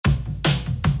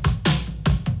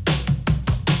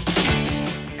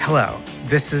Hello,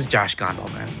 this is Josh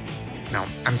Gondelman. No,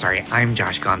 I'm sorry, I'm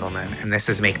Josh Gondelman, and this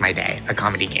is Make My Day, a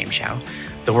comedy game show.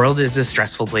 The world is a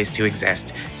stressful place to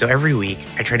exist, so every week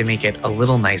I try to make it a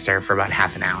little nicer for about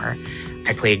half an hour.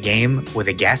 I play a game with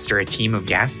a guest or a team of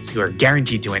guests who are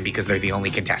guaranteed to win because they're the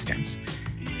only contestants.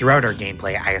 Throughout our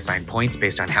gameplay, I assign points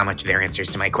based on how much their answers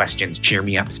to my questions cheer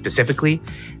me up specifically.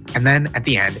 And then at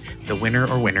the end, the winner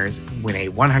or winners win a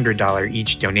 $100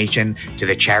 each donation to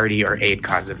the charity or aid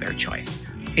cause of their choice.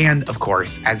 And of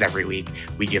course, as every week,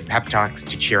 we give pep talks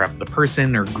to cheer up the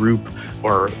person or group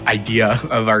or idea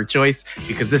of our choice,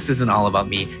 because this isn't all about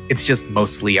me, it's just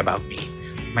mostly about me.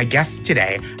 My guests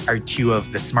today are two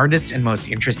of the smartest and most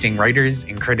interesting writers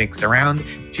and critics around,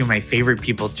 two of my favorite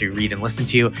people to read and listen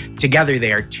to. Together,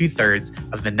 they are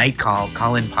 2/3 of the Night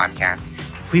Call-In podcast.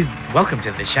 Please welcome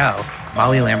to the show,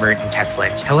 Molly Lambert and Tess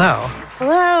Lynch. Hello.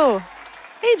 Hello.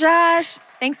 Hey, Josh.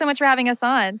 Thanks so much for having us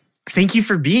on. Thank you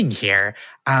for being here.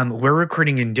 We're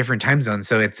recording in different time zones,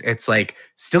 so it's like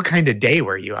still kind of day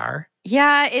where you are.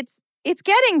 Yeah, it's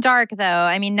getting dark though.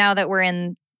 I mean, now that we're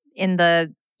in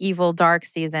the evil dark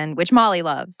season, which Molly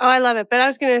loves. Oh, I love it. But I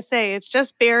was going to say, it's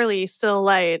just barely still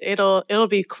light. It'll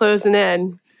be closing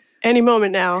in any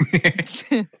moment now.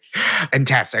 And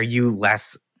Tess, are you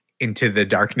less into the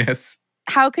darkness?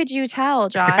 How could you tell,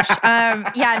 Josh?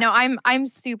 Yeah, no, I'm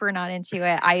super not into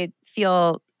it. I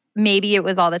feel maybe it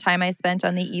was all the time I spent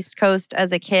on the East Coast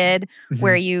as a kid,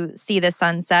 where you see the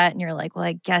sunset and you're like, well,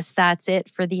 I guess that's it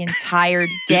for the entire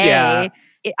day. Yeah.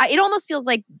 It almost feels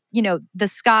like, the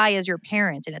sky is your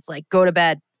parent and it's like, go to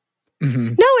bed. Mm-hmm.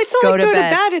 No, it's not Go like to go to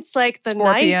bed. bed. It's like the It's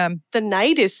 4 p.m. The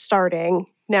night is starting.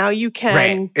 Now you can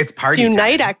Right. It's party do time.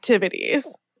 night activities.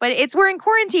 But we're in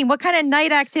quarantine. What kind of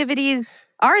night activities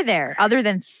are there other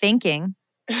than thinking?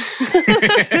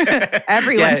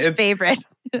 Everyone's favorite.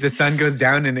 The sun goes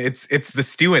down and it's the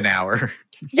stewing hour.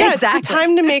 Yeah, Exactly. It's the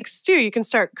time to make stew. You can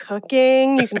start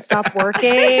cooking. You can stop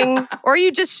working. Or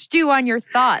you just stew on your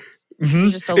thoughts. Mm-hmm.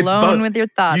 You're just alone with your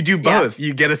thoughts. You do both.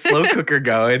 You get a slow cooker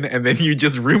going and then you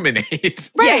just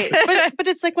ruminate. Right. Yeah. but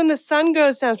it's like when the sun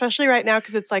goes down, especially right now,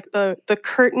 because it's like the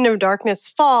curtain of darkness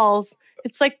falls,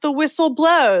 it's like the whistle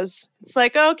blows. It's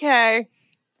like, okay,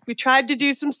 we tried to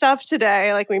do some stuff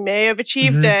today. Like we may have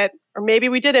achieved it, or maybe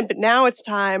we didn't, but now it's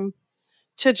time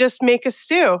to just make a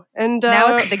stew. And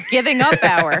Now it's the giving up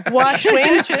hour. watch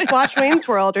Wayne's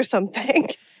World or something.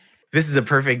 This is a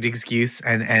perfect excuse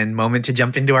and moment to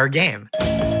jump into our game.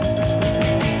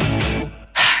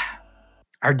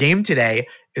 Our game today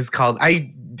is called,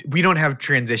 we don't have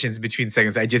transitions between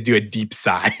segments. I just do a deep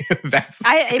sigh.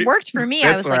 It worked for me.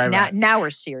 I was like, now we're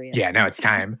serious. Yeah, now it's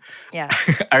time. Yeah.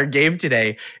 Our game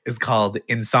today is called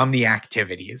Insomnia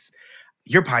Activities.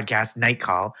 Your podcast, Night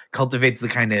Call, cultivates the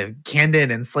kind of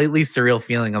candid and slightly surreal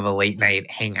feeling of a late night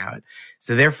hangout.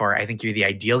 So therefore, I think you're the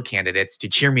ideal candidates to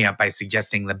cheer me up by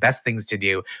suggesting the best things to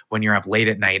do when you're up late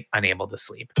at night, unable to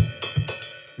sleep.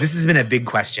 This has been a big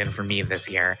question for me this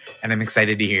year, and I'm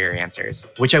excited to hear your answers,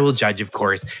 which I will judge, of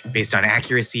course, based on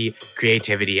accuracy,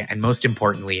 creativity, and most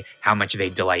importantly, how much they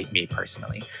delight me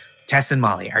personally. Tess and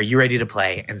Molly, are you ready to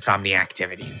play Insomnia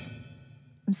Activities?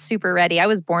 I'm super ready. I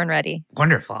was born ready.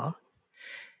 Wonderful.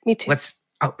 Me too.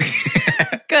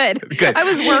 Good. I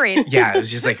was worried. Yeah, it was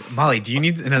just like, Molly, do you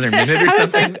need another minute or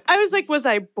something? I was like, was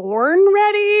I born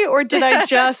ready or did I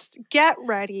just get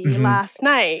ready last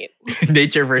night?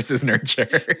 Nature versus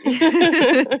nurture.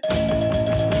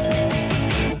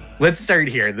 Let's start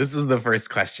here. This is the first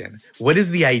question. What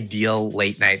is the ideal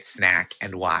late night snack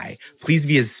and why? Please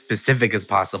be as specific as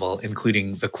possible,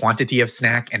 including the quantity of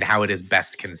snack and how it is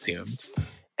best consumed.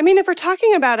 I mean, if we're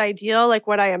talking about ideal, like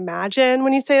what I imagine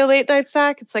when you say a late night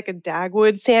snack, it's like a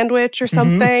Dagwood sandwich or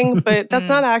something, but that's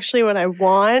not actually what I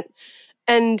want.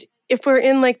 And if we're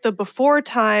in like the before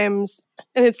times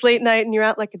and it's late night and you're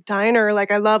at like a diner, like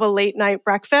I love a late night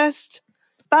breakfast.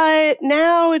 But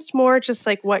now it's more just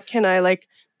like, what can I like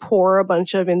pour a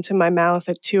bunch of into my mouth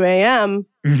at 2 a.m.?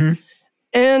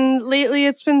 And lately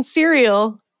it's been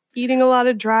cereal, eating a lot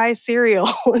of dry cereal.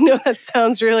 I know that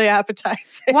sounds really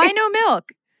appetizing. Why no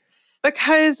milk?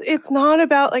 Because it's not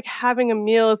about like having a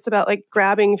meal. It's about like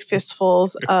grabbing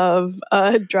fistfuls of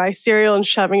dry cereal and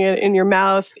shoving it in your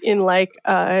mouth in like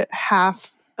a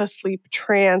half asleep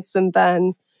trance and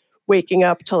then waking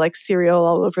up to like cereal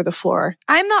all over the floor.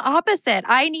 I'm the opposite.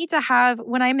 I need to have,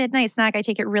 when I midnight snack, I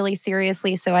take it really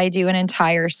seriously. So I do an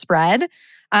entire spread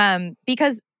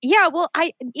because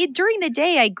during the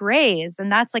day I graze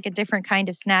and that's like a different kind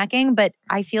of snacking. But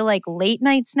I feel like late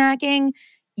night snacking,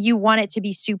 you want it to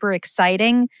be super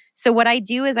exciting. So what I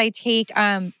do is I take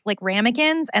like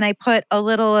ramekins and I put a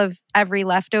little of every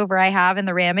leftover I have in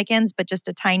the ramekins, but just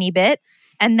a tiny bit.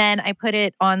 And then I put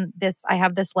it on this, I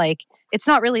have this like, it's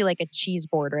not really like a cheese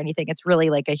board or anything. It's really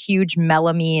like a huge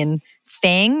melamine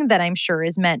thing that I'm sure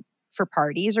is meant for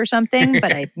parties or something,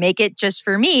 but I make it just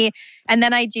for me. And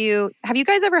then have you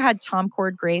guys ever had Tom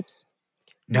Cord grapes?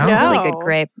 No. Really good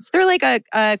grapes. They're like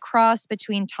a cross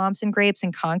between Thompson grapes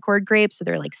and Concord grapes. So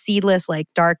they're like seedless, like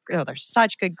dark. Oh, they're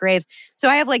such good grapes. So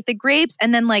I have like the grapes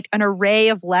and then like an array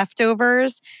of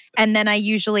leftovers. And then I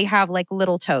usually have like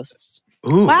little toasts.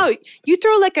 Ooh. Wow, you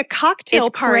throw like a cocktail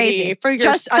party for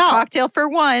yourself. Just a cocktail for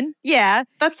one. Yeah.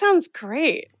 That sounds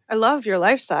great. I love your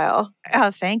lifestyle.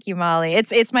 Oh, thank you, Molly.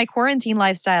 It's my quarantine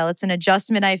lifestyle. It's an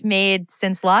adjustment I've made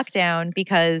since lockdown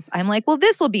because I'm like, well,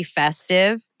 this will be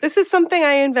festive. This is something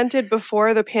I invented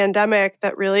before the pandemic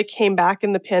that really came back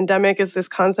in the pandemic is this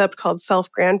concept called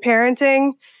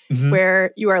self-grandparenting,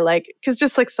 where you are like, because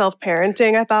just like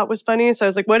self-parenting I thought was funny. So I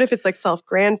was like, what if it's like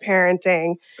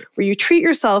self-grandparenting where you treat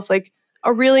yourself like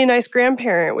a really nice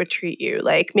grandparent would treat you?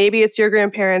 Like maybe it's your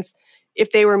grandparents.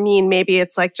 If they were mean, maybe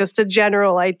it's like just a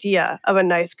general idea of a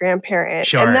nice grandparent.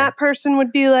 Sure. And that person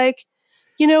would be like,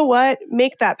 you know what?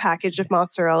 Make that package of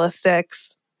mozzarella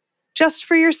sticks just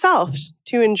for yourself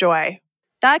to enjoy.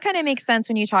 That kind of makes sense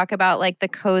when you talk about like the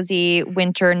cozy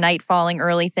winter night falling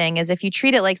early thing is if you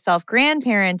treat it like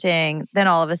self-grandparenting, then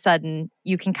all of a sudden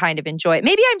you can kind of enjoy it.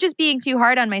 Maybe I'm just being too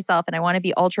hard on myself and I want to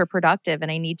be ultra productive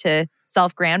and I need to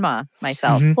self-grandma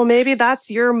myself. Well, maybe that's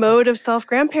your mode of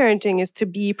self-grandparenting is to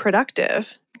be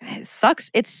productive. It sucks.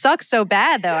 It sucks so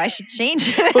bad though. I should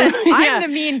change it. I'm the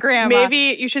mean grandma.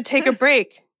 Maybe you should take a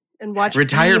break and watch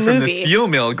Retire from the movie. steel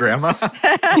mill, Grandma.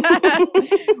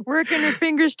 Working her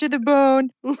fingers to the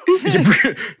bone.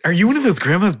 Are you one of those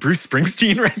grandmas Bruce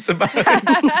Springsteen writes about?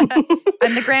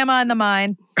 I'm the grandma in the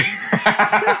mine.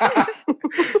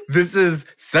 This is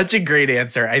such a great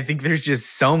answer. I think there's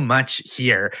just so much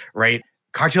here, right?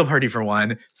 Cocktail party for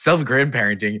one,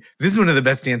 self-grandparenting. This is one of the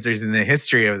best answers in the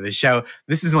history of the show.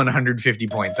 This is 150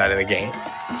 points out of the gate.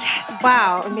 Yes.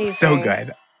 Wow, amazing. So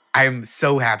good. I'm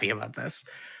so happy about this.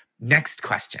 Next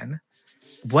question.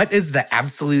 What is the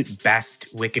absolute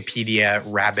best Wikipedia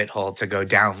rabbit hole to go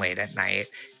down late at night?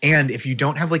 And if you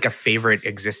don't have like a favorite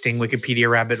existing Wikipedia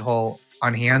rabbit hole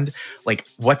on hand, like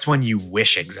what's one you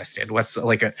wish existed? What's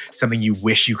like something you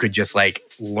wish you could just like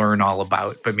learn all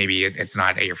about, but maybe it's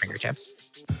not at your fingertips?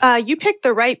 You picked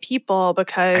the right people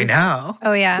because I know.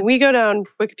 Oh, yeah. we go down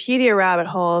Wikipedia rabbit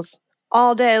holes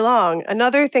all day long.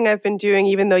 Another thing I've been doing,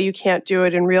 even though you can't do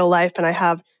it in real life, and I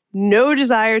have no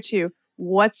desire to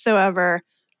whatsoever,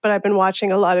 but I've been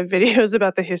watching a lot of videos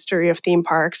about the history of theme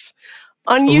parks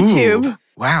on YouTube. Ooh,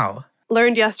 wow.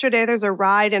 Learned yesterday there's a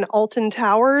ride in Alton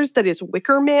Towers that is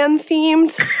Wicker Man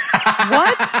themed.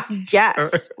 What?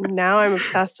 Yes. Now I'm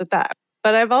obsessed with that.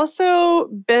 But I've also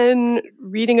been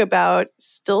reading about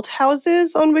stilt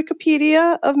houses on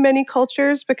Wikipedia of many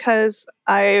cultures because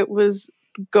I was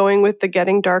going with the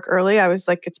getting dark early. I was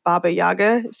like, it's Baba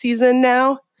Yaga season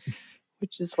now,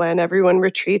 which is when everyone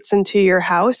retreats into your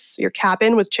house, your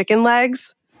cabin with chicken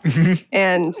legs.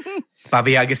 And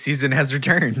Baba Yaga season has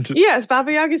returned. yes,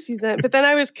 Baba Yaga season. But then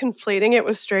I was conflating it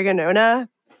with Strega Nona,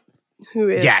 who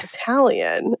is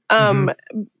Italian, and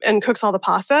cooks all the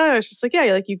pasta. I was just like,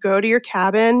 yeah, you go to your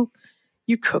cabin,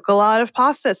 you cook a lot of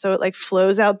pasta, so it like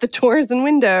flows out the doors and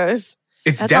windows.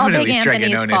 It's definitely Strega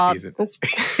Nona season.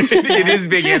 It is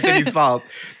Big Anthony's fault.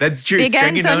 That's true. Big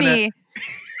Anthony.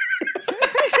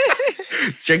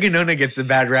 Strega Nona gets a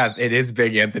bad rap. It is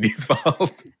Big Anthony's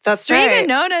fault. That's Strega right.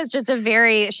 Nona is just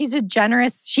she's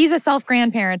a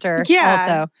self-grandparenter. Yeah,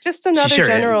 also. just another She sure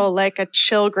general, is. like a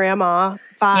chill grandma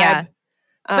vibe. Yeah.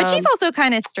 But she's also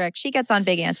kind of strict. She gets on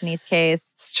Big Anthony's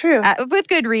case. It's true. With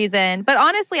good reason. But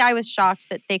honestly, I was shocked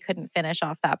that they couldn't finish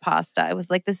off that pasta. I was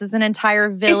like, this is an entire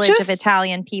village of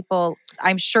Italian people.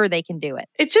 I'm sure they can do it.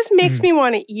 It just makes me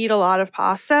want to eat a lot of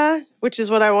pasta, which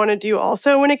is what I want to do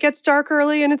also when it gets dark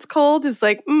early and it's cold. Is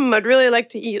like, I'd really like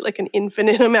to eat like an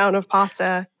infinite amount of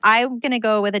pasta. I'm going to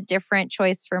go with a different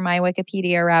choice for my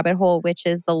Wikipedia rabbit hole, which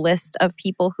is the list of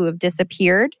people who have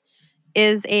disappeared.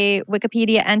 Is a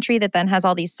Wikipedia entry that then has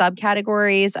all these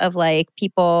subcategories of like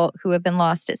people who have been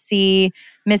lost at sea,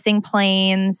 missing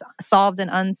planes, solved and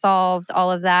unsolved,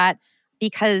 all of that,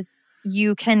 because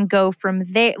you can go from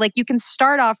there. Like you can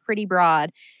start off pretty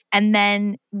broad and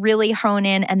then really hone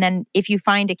in. And then if you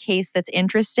find a case that's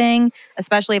interesting,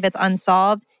 especially if it's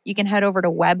unsolved, you can head over to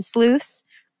Web Sleuths,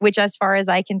 which as far as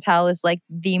I can tell is like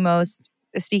the most,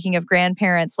 speaking of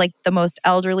grandparents, like the most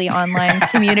elderly online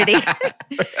community.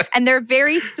 And they're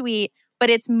very sweet, but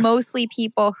it's mostly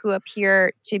people who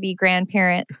appear to be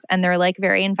grandparents and they're like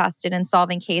very invested in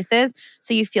solving cases.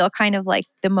 So you feel kind of like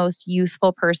the most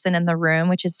youthful person in the room,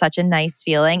 which is such a nice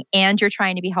feeling. And you're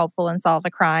trying to be helpful and solve a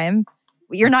crime.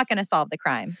 You're not going to solve the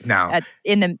crime. No.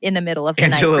 In the middle of the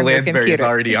Angela night from your Lansbury's computer.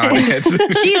 already on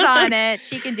it. She's on it.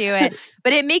 She can do it.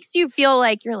 But it makes you feel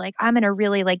like you're like, I'm going to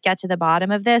really like get to the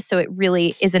bottom of this. So it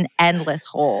really is an endless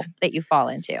hole that you fall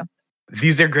into.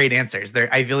 These are great answers.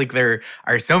 I feel like there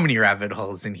are so many rabbit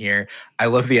holes in here. I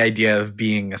love the idea of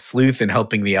being a sleuth and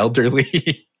helping the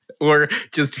elderly or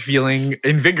just feeling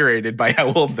invigorated by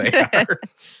how old they are.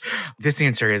 This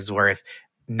answer is worth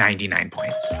 99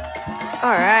 points.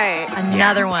 All right.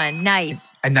 Another one.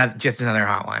 Nice. Just another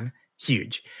hot one.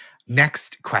 Huge.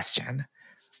 Next question.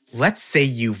 Let's say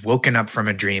you've woken up from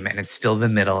a dream and it's still the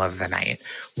middle of the night.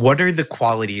 What are the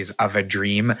qualities of a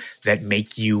dream that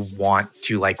make you want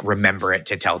to like remember it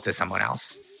to tell to someone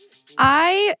else?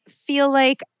 I feel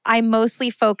like I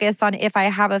mostly focus on if I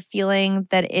have a feeling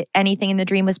that anything in the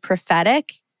dream was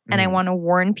prophetic and I want to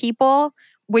warn people,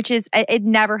 which is, it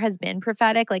never has been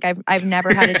prophetic. Like I've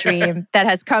never had a dream that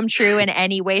has come true in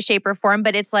any way, shape, or form,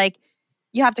 but it's like,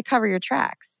 you have to cover your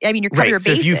tracks. I mean, you cover your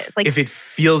bases. If it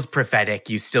feels prophetic,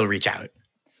 you still reach out.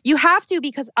 You have to,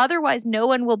 because otherwise no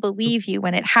one will believe you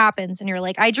when it happens and you're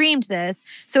like, I dreamed this.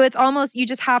 So it's almost, you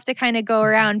just have to kind of go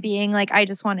around being like, I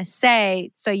just want to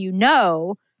say, so you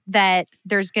know that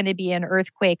there's going to be an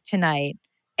earthquake tonight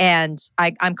and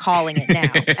I'm calling it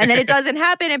now. And then it doesn't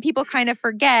happen and people kind of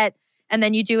forget. And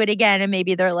then you do it again and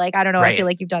maybe they're like, I don't know, I feel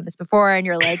like you've done this before. And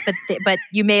you're like, but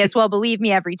you may as well believe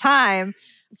me every time.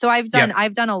 So I've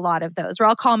done a lot of those where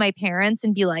I'll call my parents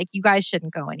and be like, you guys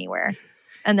shouldn't go anywhere.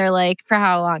 And they're like, for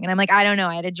how long? And I'm like, I don't know.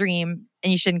 I had a dream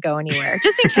and you shouldn't go anywhere.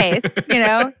 Just in case,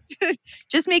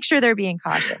 just make sure they're being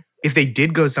cautious. If they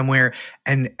did go somewhere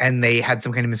and they had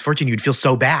some kind of misfortune, you'd feel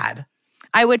so bad.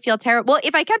 I would feel terrible. Well,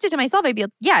 if I kept it to myself, I'd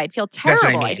feel terrible. That's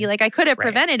what I mean. I'd be like, I could have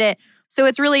prevented it. So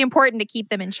it's really important to keep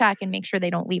them in check and make sure they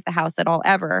don't leave the house at all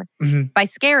ever by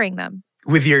scaring them.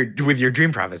 With your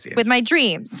dream prophecies. With my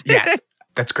dreams. Yes.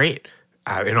 That's great.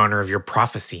 In honor of your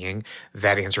prophesying,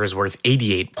 that answer is worth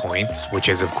 88 points, which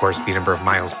is, of course, the number of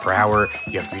miles per hour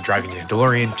you have to be driving in a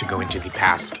DeLorean to go into the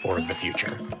past or the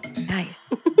future. Nice.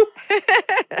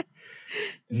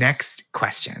 Next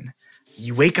question.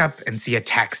 You wake up and see a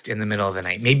text in the middle of the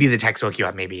night. Maybe the text woke you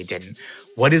up, maybe it didn't.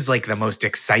 What is like the most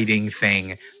exciting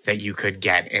thing that you could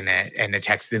get in a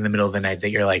text in the middle of the night that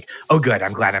you're like, oh, good,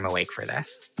 I'm glad I'm awake for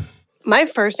this? My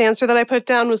first answer that I put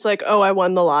down was like, oh, I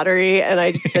won the lottery, and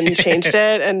I then changed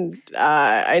it. And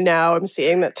I now am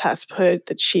seeing that Tess put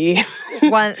that she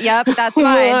won. Yep, that's won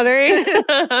fine.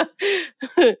 the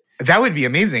lottery. That would be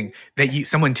amazing that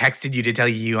someone texted you to tell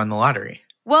you won the lottery.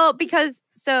 Well, because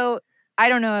I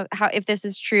don't know if this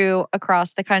is true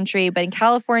across the country, but in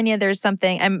California, there's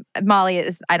something. And Molly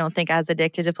is, I don't think, as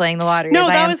addicted to playing the lottery as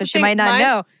I am, so she might not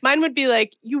know. Mine would be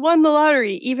like, you won the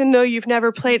lottery, even though you've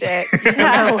never played it. You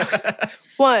somehow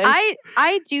won.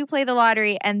 I do play the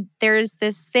lottery, and there's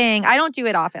this thing. I don't do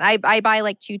it often. I buy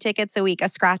like 2 tickets a week, a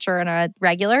scratcher and a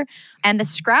regular. And the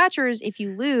scratchers, if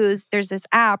you lose, there's this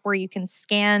app where you can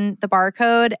scan the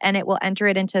barcode, and it will enter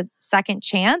it into second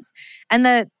chance. And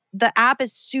the app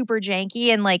is super janky,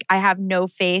 and like I have no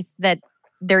faith that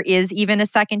there is even a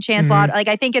second chance lot. Like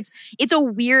I think it's a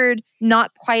weird,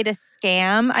 not quite a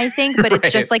scam, I think, but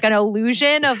it's just like an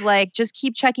illusion of like, just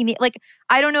keep checking like,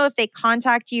 I don't know if they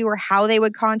contact you or how they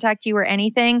would contact you or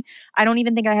anything. I don't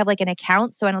even think I have like an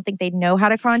account, so I don't think they'd know how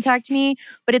to contact me,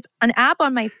 but it's an app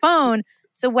on my phone.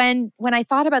 So when I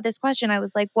thought about this question, I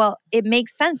was like, well, it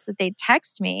makes sense that they'd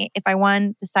text me if I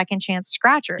won the second chance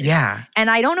scratchers. Yeah. And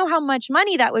I don't know how much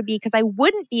money that would be, because I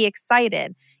wouldn't be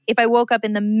excited if I woke up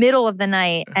in the middle of the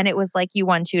night and it was like, you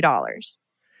won $2.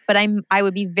 But I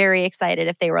would be very excited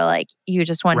if they were like, you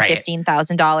just won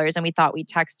 $15,000 and we thought we'd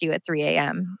text you at 3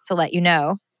 a.m. to let you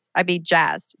know. I'd be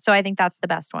jazzed. So I think that's the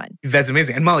best one. That's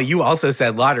amazing. And Molly, you also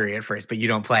said lottery at first, but you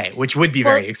don't play, which would be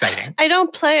very exciting. I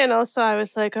don't play. And also I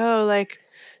was like, oh, like,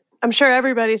 I'm sure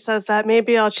everybody says that.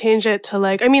 Maybe I'll change it to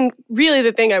like, I mean, really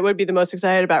the thing I would be the most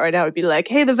excited about right now would be like,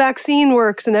 hey, the vaccine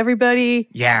works and everybody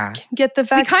can get the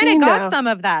vaccine. We kind of got some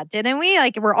of that, didn't we?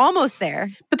 Like we're almost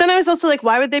there. But then I was also like,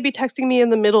 why would they be texting me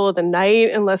in the middle of the night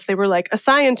unless they were like a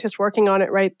scientist working on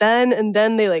it right then? And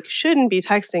then they like shouldn't be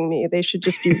texting me. They should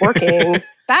just be working.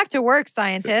 Back to work,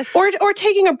 scientists. Or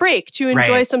taking a break to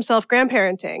enjoy some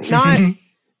self-grandparenting. Not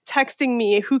texting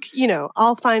me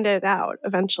I'll find it out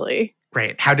eventually.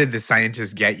 Right. How did the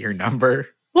scientist get your number?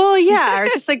 Well, yeah. Or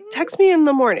just like text me in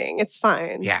the morning. It's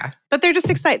fine. Yeah. But they're just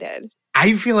excited.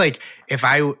 I feel like if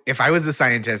I was a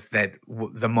scientist that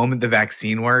the moment the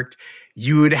vaccine worked,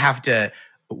 you would have to.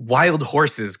 Wild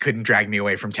horses couldn't drag me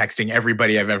away from texting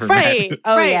everybody I've ever met.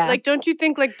 Oh, right. yeah. Like, don't you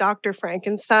think like Dr.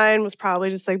 Frankenstein was probably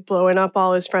just like blowing up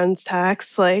all his friends'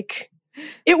 texts? Like,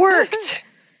 it worked.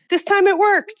 This time it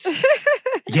worked.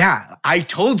 Yeah, I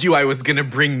told you I was going to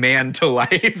bring man to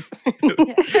life.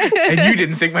 And you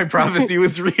didn't think my prophecy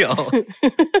was real.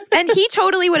 And he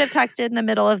totally would have texted in the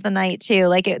middle of the night too.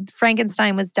 Like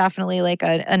Frankenstein was definitely like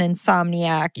an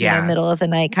insomniac, middle of the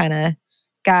night kind of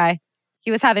guy. He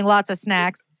was having lots of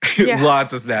snacks.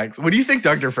 Lots of snacks. What do you think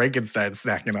Dr. Frankenstein's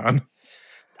snacking on?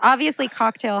 Obviously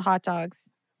cocktail hot dogs.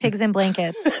 Pigs in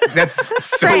blankets. That's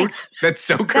so Franks. That's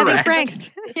so correct. That'd be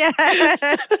Franks.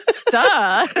 Yeah.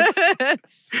 Duh.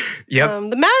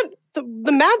 Yep.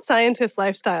 The mad scientist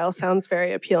lifestyle sounds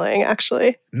very appealing,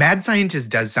 actually. Mad scientist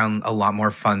does sound a lot more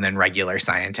fun than regular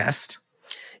scientist.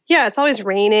 Yeah, it's always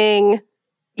raining.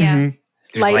 Yeah. Mm-hmm.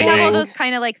 They have all those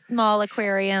kind of like small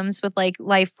aquariums with like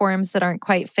life forms that aren't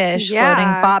quite fish floating,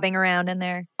 bobbing around in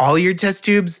there. All your test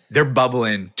tubes, they're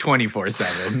bubbling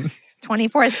 24/7.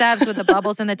 24/7 with the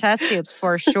bubbles in the test tubes,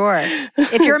 for sure.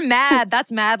 If you're mad,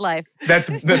 that's mad life. That's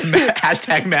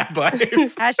hashtag mad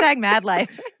life. Hashtag mad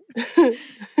life.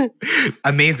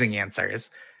 Amazing answers.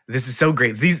 This is so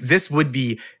great. This would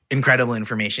be incredible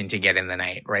information to get in the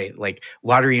night, right? Like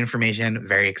lottery information,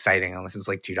 very exciting, unless it's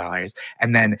like $2.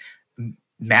 And then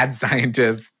mad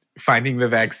scientists finding the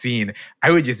vaccine, I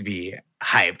would just be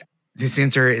hyped. This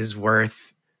answer is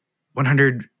worth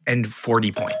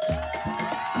 140 points.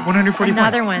 140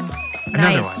 Another points. one.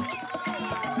 Another Nice.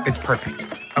 one. It's perfect.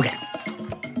 Okay.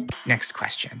 Next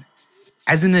question.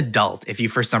 As an adult, if you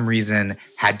for some reason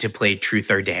had to play Truth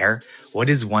or Dare, what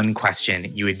is one question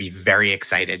you would be very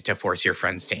excited to force your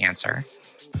friends to answer?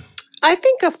 I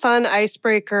think a fun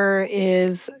icebreaker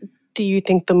is, do you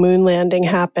think the moon landing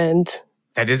happened?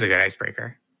 That is a good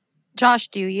icebreaker. Josh,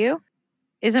 do you?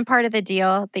 Isn't part of the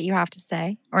deal that you have to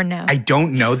say, or no? I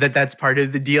don't know that that's part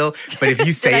of the deal, but if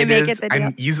you say it is, it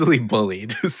I'm easily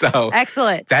bullied. So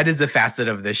excellent. That is a facet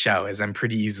of the show, is I'm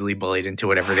pretty easily bullied into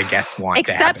whatever the guests want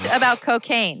Except to happen. about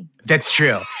cocaine. That's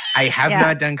true. I have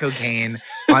not done cocaine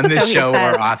on this show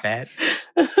or off it.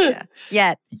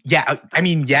 Yet. Yeah, I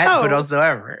mean yet, but also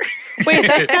ever. Wait,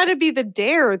 that's got to be the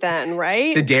dare then,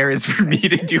 right? The dare is for me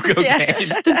to do cocaine.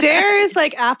 Yeah. The dare is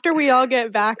like after we all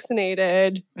get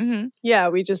vaccinated. Mm-hmm. Yeah,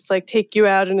 we just like take you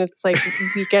out and it's like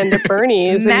weekend at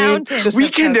Bernie's. Mountains. Just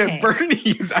weekend at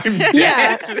Bernie's. I'm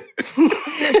dead.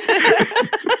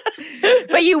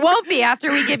 But you won't be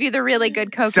after we give you the really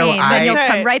good cocaine. So then you'll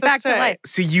come right back to life.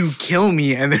 So you kill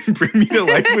me and then bring me to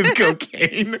life with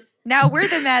cocaine. Now we're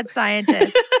the mad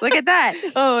scientists. Look at that.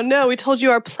 Oh no, we told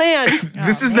you our plan.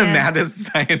 This is the maddest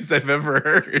science I've ever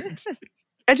heard.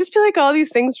 I just feel like all these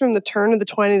things from the turn of the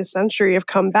 20th century have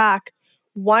come back.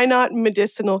 Why not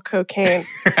medicinal cocaine?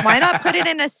 Why not put it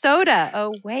in a soda?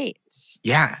 Oh, wait.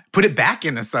 Yeah, put it back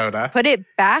in a soda. Put it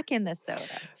back in the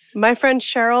soda. My friend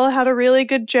Cheryl had a really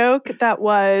good joke that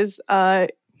was,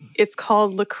 it's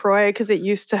called LaCroix because it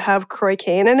used to have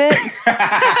croicane in it.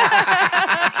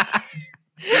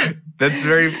 That's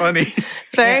very funny.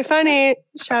 It's very funny.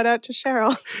 Shout out to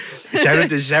Cheryl. Shout out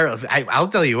to Cheryl. I'll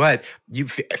tell you what,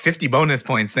 50 bonus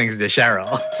points thanks to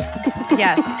Cheryl.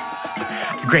 Yes.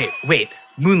 Great. Wait,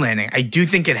 moon landing. I do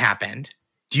think it happened.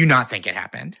 Do you not think it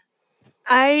happened?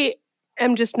 I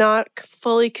am just not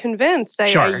fully convinced.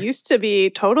 I used to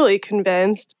be totally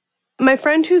convinced. My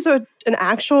friend who's an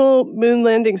actual moon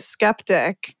landing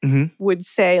skeptic would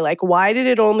say, like, why did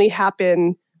it only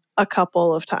happen a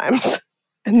couple of times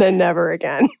and then never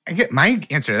again? My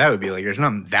answer to that would be like, there's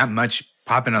not that much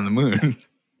popping on the moon.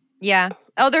 Yeah.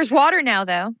 Oh, there's water now,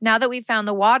 though. Now that we've found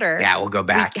the water. Yeah, we'll go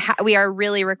back. We are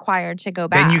really required to go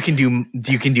back. Then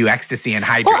you can do ecstasy and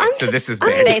hydrate. Well, so this is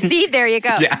big. See, there you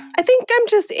go. Yeah. I think I'm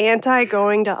just anti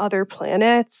going to other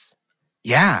planets.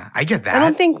 Yeah, I get that. I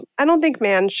don't think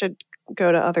man should go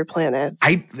to other planets.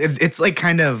 It's like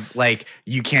kind of like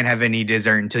you can't have any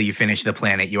dessert until you finish the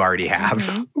planet you already have.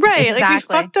 Mm-hmm. Right. Exactly. Like we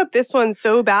fucked up this one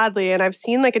so badly. And I've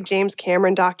seen like a James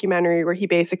Cameron documentary where he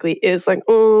basically is like,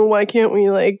 oh, why can't we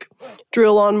like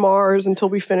drill on Mars until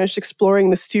we finish exploring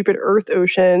the stupid Earth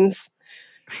oceans?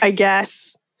 I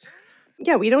guess.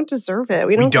 Yeah, we don't deserve it.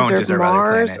 We don't deserve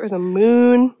Mars or the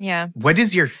moon. Yeah. What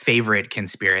is your favorite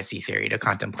conspiracy theory to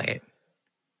contemplate?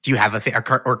 Do you have a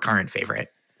current favorite?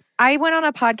 I went on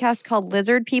a podcast called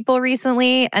Lizard People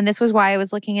recently, and this was why I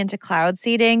was looking into cloud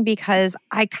seeding, because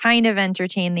I kind of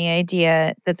entertain the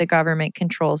idea that the government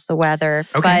controls the weather.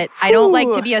 Okay. But I don't like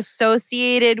to be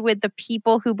associated with the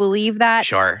people who believe that.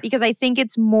 Sure. Because I think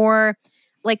it's more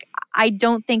like, I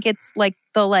don't think it's like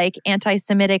the like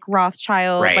anti-Semitic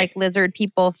Rothschild, like lizard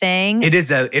people thing. It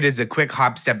is a quick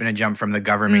hop, step, and a jump from the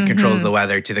government controls the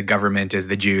weather to the government is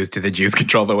the Jews to the Jews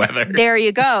control the weather. There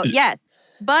you go. Yes.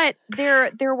 But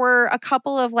there were a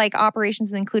couple of like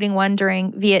operations, including one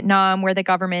during Vietnam where the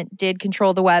government did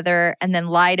control the weather and then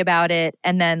lied about it.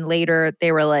 And then later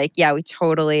they were like, yeah, we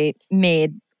totally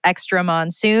made extra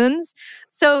monsoons.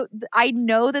 So I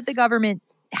know that the government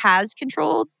has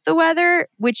controlled the weather,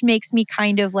 which makes me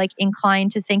kind of like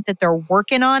inclined to think that they're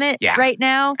working on it right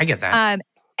now. I get that.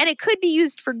 And it could be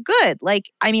used for good.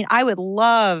 Like, I mean, I would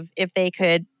love if they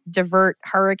could divert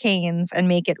hurricanes and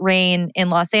make it rain in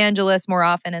Los Angeles more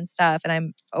often and stuff. And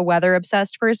I'm a weather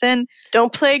obsessed person.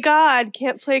 Don't play God.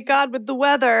 Can't play God with the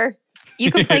weather. You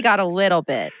can play God a little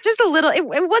bit, just a little.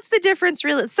 What's the difference,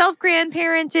 really?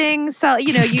 Self-grandparenting. So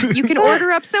you can order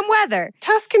up some weather.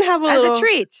 Tess can have a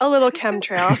treat, a little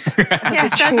chemtrails.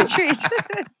 Yes, as a treat.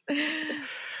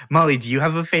 Molly, do you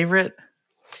have a favorite?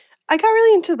 I got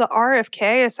really into the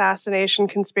RFK assassination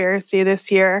conspiracy this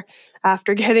year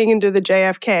after getting into the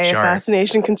JFK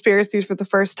assassination conspiracies for the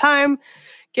first time.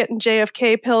 Getting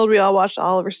JFK pilled. We all watched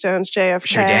Oliver Stone's JFK.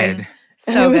 Sure did.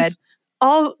 So good.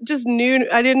 All just new.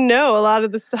 I didn't know a lot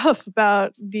of the stuff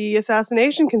about the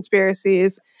assassination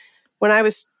conspiracies when I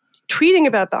was tweeting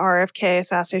about the RFK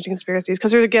assassination conspiracies.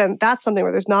 Because again, that's something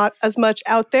where there's not as much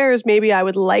out there as maybe I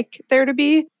would like there to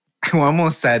be. I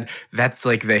almost said that's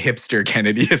like the hipster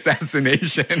Kennedy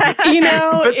assassination. But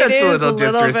that's a little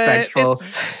disrespectful.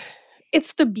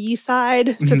 It's the B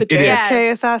side to the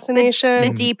JFK assassination. The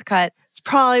deep cut. It's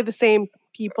probably the same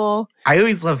people. I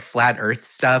always love flat earth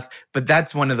stuff, but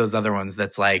that's one of those other ones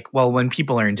that's like, well, when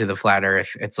people are into the flat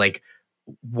earth, it's like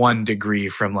 1 degree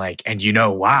from like, and you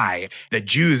know why? The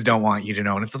Jews don't want you to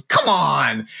know. And it's like, come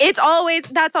on. It's always,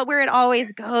 that's where it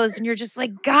always goes. And you're just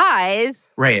like, guys.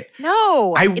 Right.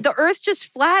 No. The Earth's just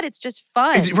flat. It's just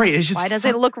fun. It's just why does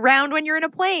it look round when you're in a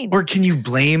plane? Or can you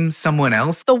blame someone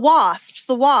else? The wasps.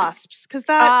 Because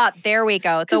that... there we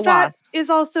go. The wasps. That is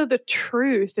also the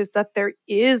truth, is that there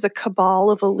is a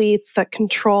cabal of elites that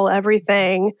control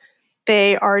everything.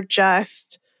 They are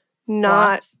just...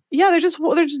 Wasps. They're just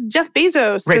Jeff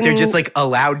Bezos. Right, they're just like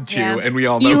allowed to, and we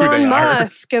all know Elon who they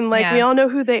Musk, and like we all know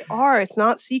who they are. It's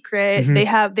not secret.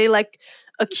 They like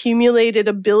accumulated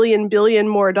 $1 billion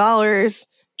more dollars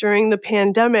during the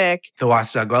pandemic. The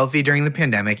wasps got wealthy during the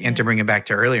pandemic, and to bring it back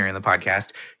to earlier in the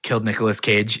podcast, killed Nicolas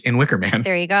Cage in Wicker Man.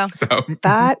 There you go. So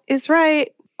that is right.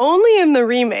 Only in the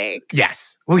remake.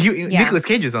 Yes. Well, Nicolas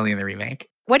Cage is only in the remake.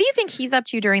 What do you think he's up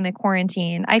to during the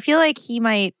quarantine? I feel like he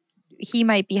might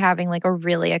be having like a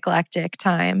really eclectic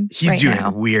time. He's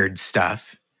doing weird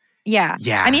stuff. Yeah.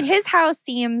 Yeah. I mean, his house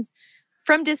seems,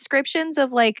 from descriptions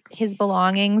of like his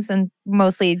belongings and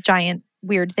mostly giant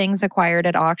weird things acquired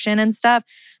at auction and stuff,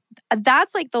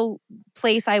 that's like the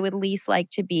place I would least like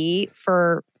to be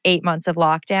for 8 months of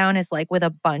lockdown, is like with a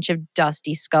bunch of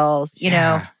dusty skulls, you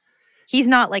know? He's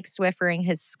not like Swiffering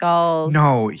his skulls.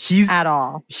 No, at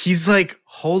all. He's like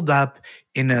holed up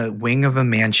in a wing of a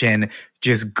mansion,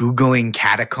 just Googling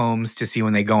catacombs to see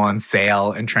when they go on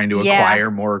sale and trying to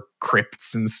acquire more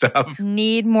crypts and stuff.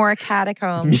 Need more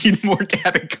catacombs.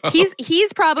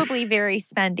 He's probably very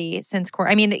spendy since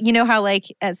I mean, you know how like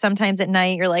sometimes at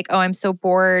night you're like, oh, I'm so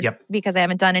bored because I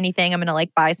haven't done anything. I'm going to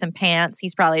like buy some pants.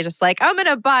 He's probably just like, I'm going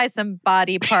to buy some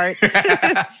body parts.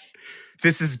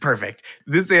 This is perfect.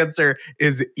 This answer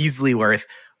is easily worth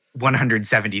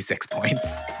 176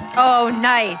 points. Oh,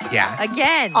 nice. Yeah.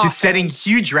 Again. Just setting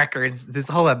huge records this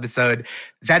whole episode.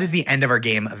 That is the end of our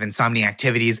game of Insomnia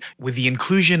Activities. With the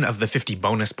inclusion of the 50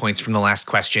 bonus points from the last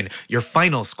question, your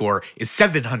final score is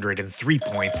 703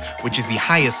 points, which is the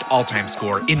highest all-time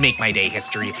score in Make My Day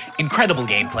history. Incredible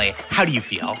gameplay. How do you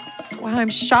feel? Wow, I'm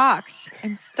shocked.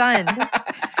 I'm stunned.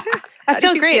 I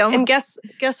feel great. And guess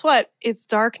what? It's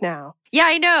dark now. Yeah,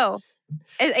 I know.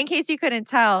 In case you couldn't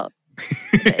tell,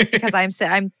 because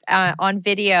I'm on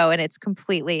video and it's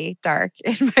completely dark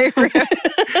in my room.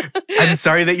 I'm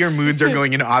sorry that your moods are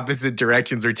going in opposite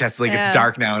directions. Where Tess is like, it's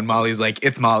dark now, and Molly's like,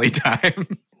 it's Molly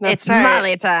time. It's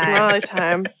Molly time. It's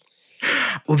Molly time.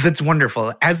 Well, that's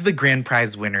wonderful. As the grand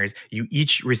prize winners, you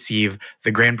each receive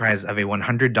the grand prize of a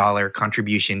 $100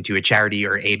 contribution to a charity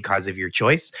or aid cause of your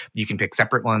choice. You can pick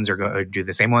separate ones or do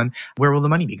the same one. Where will the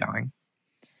money be going?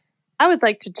 I would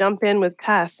like to jump in with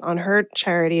Tess on her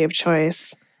charity of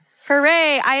choice.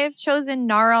 Hooray! I have chosen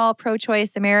NARAL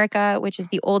Pro-Choice America, which is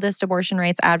the oldest abortion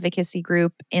rights advocacy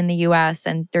group in the U.S.,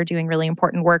 and they're doing really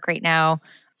important work right now.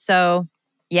 So,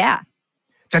 yeah.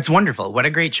 That's wonderful. What a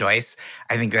great choice.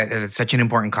 I think that it's such an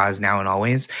important cause now and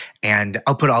always. And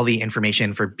I'll put all the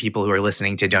information for people who are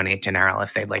listening to donate to NARAL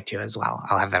if they'd like to as well.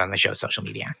 I'll have that on the show's social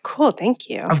media. Cool. Thank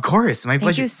you. Of course. My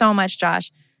pleasure. Thank you so much,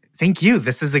 Josh. Thank you.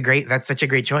 That's such a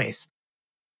great choice.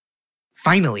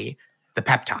 Finally, the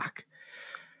pep talk.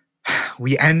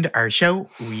 We end our show.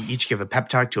 We each give a pep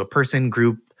talk to a person,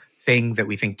 group, thing that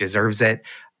we think deserves it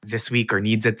this week or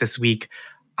needs it this week.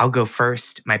 I'll go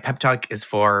first. My pep talk is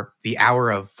for the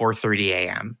hour of 4:30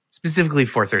 a.m., specifically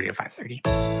 4:30 to 5:30.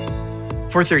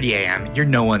 4:30 a.m., you're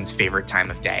no one's favorite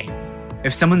time of day.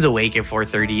 If someone's awake at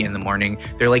 4:30 in the morning,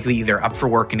 they're likely either up for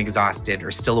work and exhausted or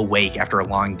still awake after a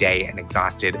long day and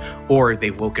exhausted, or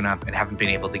they've woken up and haven't been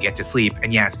able to get to sleep.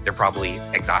 And yes, they're probably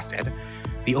exhausted.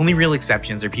 The only real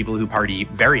exceptions are people who party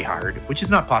very hard, which is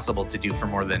not possible to do for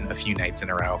more than a few nights in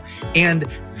a row, and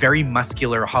very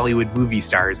muscular Hollywood movie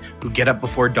stars who get up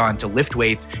before dawn to lift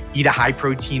weights, eat a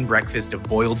high-protein breakfast of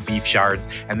boiled beef shards,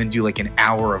 and then do like an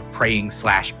hour of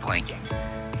praying/planking.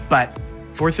 But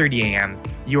 4:30 a.m.,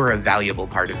 you are a valuable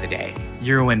part of the day.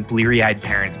 You're when bleary-eyed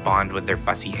parents bond with their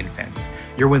fussy infants.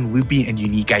 You're when loopy and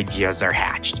unique ideas are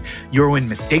hatched. You're when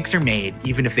mistakes are made,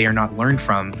 even if they are not learned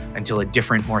from until a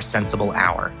different, more sensible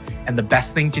hour. And the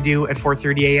best thing to do at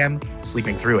 4:30 a.m.,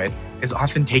 sleeping through it, is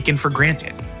often taken for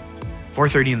granted.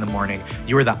 4:30 in the morning,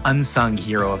 you are the unsung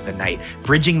hero of the night,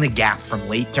 bridging the gap from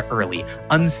late to early,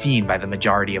 unseen by the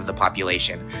majority of the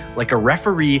population. Like a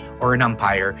referee or an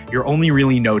umpire, you're only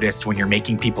really noticed when you're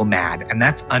making people mad, and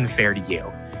that's unfair to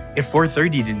you. If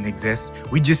 4:30 didn't exist,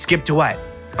 we'd just skip to what?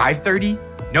 5:30?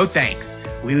 No thanks.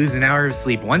 We lose an hour of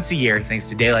sleep once a year thanks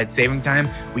to daylight saving time.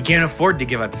 We can't afford to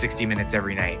give up 60 minutes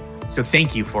every night. So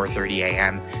thank you, 4:30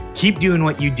 a.m. Keep doing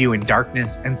what you do in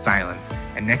darkness and silence.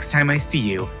 And next time I see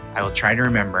you, I will try to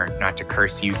remember not to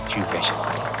curse you too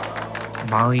viciously.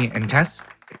 Molly and Tess,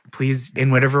 please,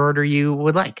 in whatever order you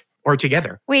would like, or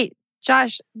together. Wait,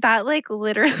 Josh, that like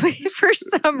literally for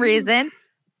some reason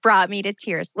brought me to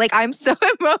tears. Like I'm so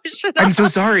emotional. I'm so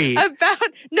sorry.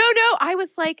 No, I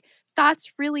was like, that's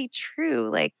really true.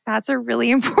 Like that's a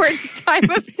really important time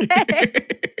of day.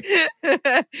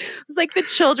 It was like the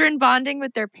children bonding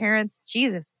with their parents.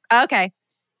 Jesus. Okay,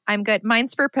 I'm good.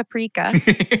 Mine's for Paprika.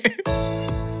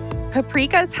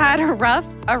 Paprika's had a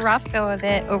rough go of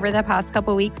it over the past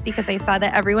couple weeks because I saw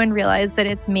that everyone realized that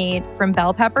it's made from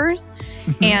bell peppers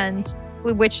and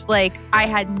which like I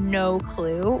had no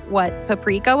clue what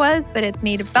paprika was, but it's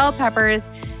made of bell peppers.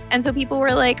 And so people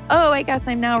were like, oh, I guess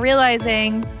I'm now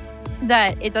realizing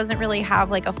that it doesn't really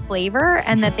have like a flavor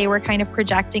and that they were kind of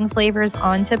projecting flavors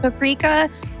onto paprika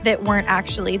that weren't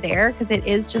actually there because it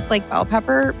is just like bell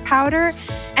pepper powder.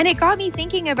 And it got me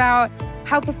thinking about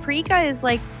how paprika is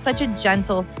like such a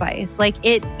gentle spice. Like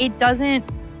it doesn't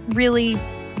really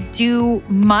do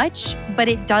much, but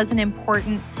it does an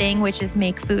important thing, which is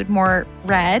make food more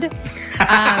red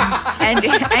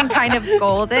and kind of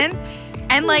golden.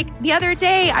 And like the other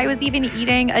day, I was even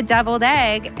eating a deviled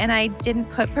egg and I didn't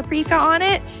put paprika on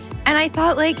it. And I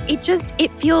thought like,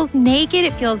 it feels naked,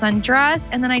 it feels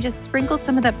undressed. And then I just sprinkled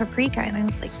some of that paprika and I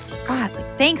was like, God,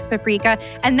 like, thanks paprika.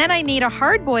 And then I made a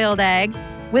hard-boiled egg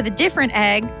with a different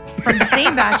egg from the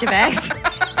same batch of eggs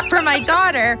for my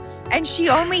daughter. And she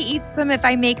only eats them if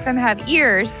I make them have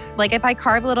ears, like if I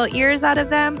carve little ears out of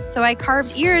them. So I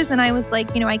carved ears and I was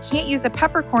like, I can't use a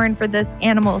peppercorn for this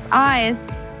animal's eyes.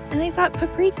 And I thought,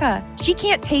 paprika, she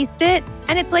can't taste it.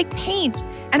 And it's like paint.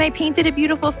 And I painted a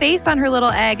beautiful face on her little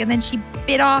egg. And then she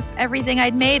bit off everything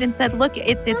I'd made and said, look,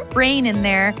 it's its brain in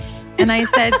there. And I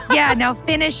said, yeah, now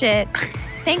finish it.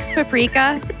 Thanks,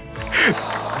 paprika.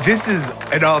 This is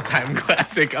an all-time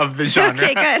classic of the genre.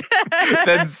 Okay, good.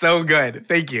 That's so good.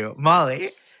 Thank you.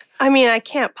 Molly? I mean, I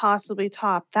can't possibly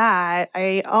top that.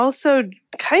 I also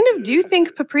kind of do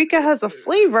think paprika has a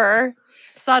flavor.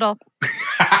 Subtle.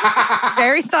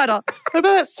 Very subtle. What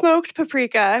about that smoked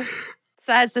paprika?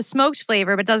 So it's a smoked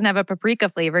flavor, but doesn't have a paprika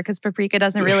flavor because paprika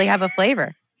doesn't really have a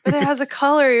flavor. But it has a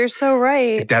color. You're so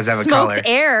right. It does have a color. Smoked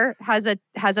air has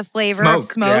a flavor of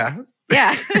smoke.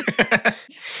 Yeah.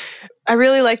 I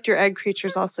really liked your egg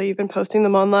creatures also. You've been posting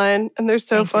them online, and they're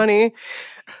so funny.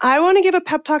 I want to give a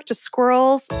pep talk to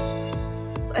squirrels.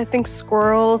 I think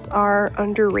squirrels are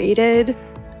underrated.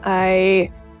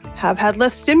 I have had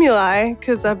less stimuli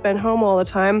because I've been home all the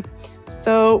time.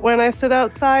 So when I sit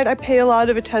outside, I pay a lot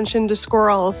of attention to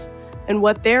squirrels and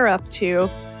what they're up to.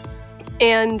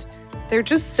 And they're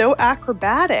just so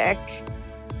acrobatic.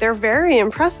 They're very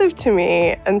impressive to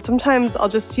me. And sometimes I'll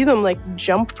just see them like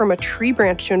jump from a tree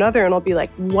branch to another and I'll be like,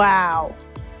 wow,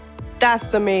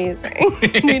 that's amazing.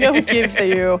 We don't give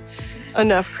you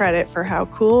enough credit for how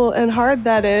cool and hard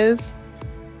that is.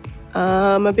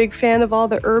 I'm a big fan of all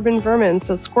the urban vermin,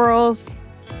 so squirrels,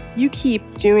 you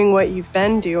keep doing what you've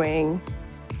been doing.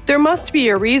 There must be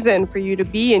a reason for you to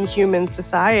be in human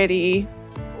society,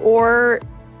 or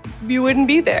you wouldn't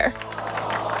be there.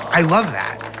 I love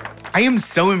that. I am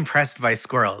so impressed by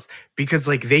squirrels because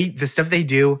the stuff they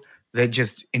do that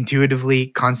just intuitively,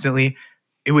 constantly,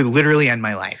 it would literally end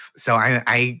my life. So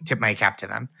I tip my cap to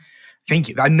them. Thank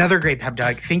you. Another great pep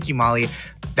talk. Thank you, Molly.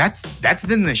 That's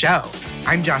been the show.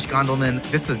 I'm Josh Gondelman.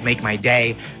 This was Make My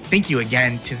Day. Thank you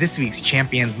again to this week's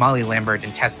champions, Molly Lambert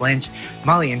and Tess Lynch.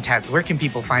 Molly and Tess, where can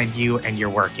people find you and your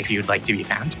work if you would like to be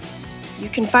found? You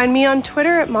can find me on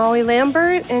Twitter at Molly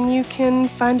Lambert, and you can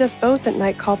find us both at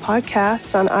Night Call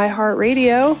Podcasts on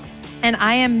iHeartRadio. And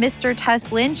I am Mr.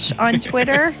 Tess Lynch on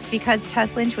Twitter because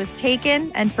Tess Lynch was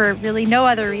taken and for really no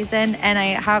other reason. And I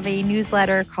have a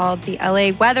newsletter called the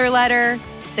LA Weather Letter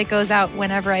that goes out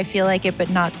whenever I feel like it, but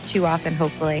not too often,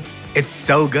 hopefully. It's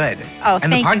so good. Oh,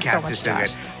 and thank the you so podcast much, is so Josh.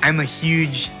 good. I'm a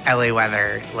huge LA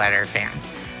Weather Letter fan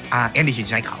and a huge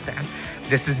Night Call fan.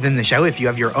 This has been the show. If you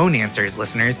have your own answers,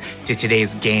 listeners, to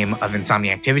today's game of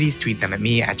insomnia activities, tweet them at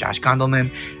me at Josh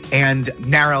Gondelman. And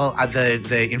Narrow,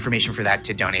 the information for that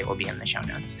to donate will be in the show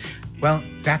notes. Well,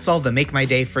 that's all the Make My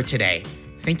Day for today.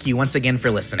 Thank you once again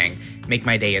for listening. Make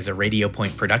My Day is a Radio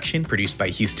Point production produced by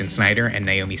Houston Snyder and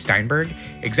Naomi Steinberg,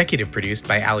 executive produced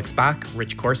by Alex Bach,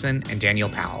 Rich Corson, and Daniel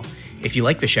Powell. If you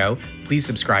like the show, please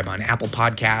subscribe on Apple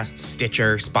Podcasts,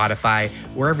 Stitcher, Spotify,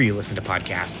 wherever you listen to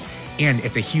podcasts. And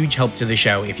it's a huge help to the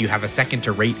show if you have a second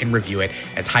to rate and review it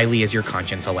as highly as your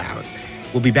conscience allows.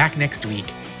 We'll be back next week.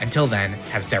 Until then,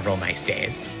 have several nice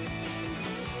days.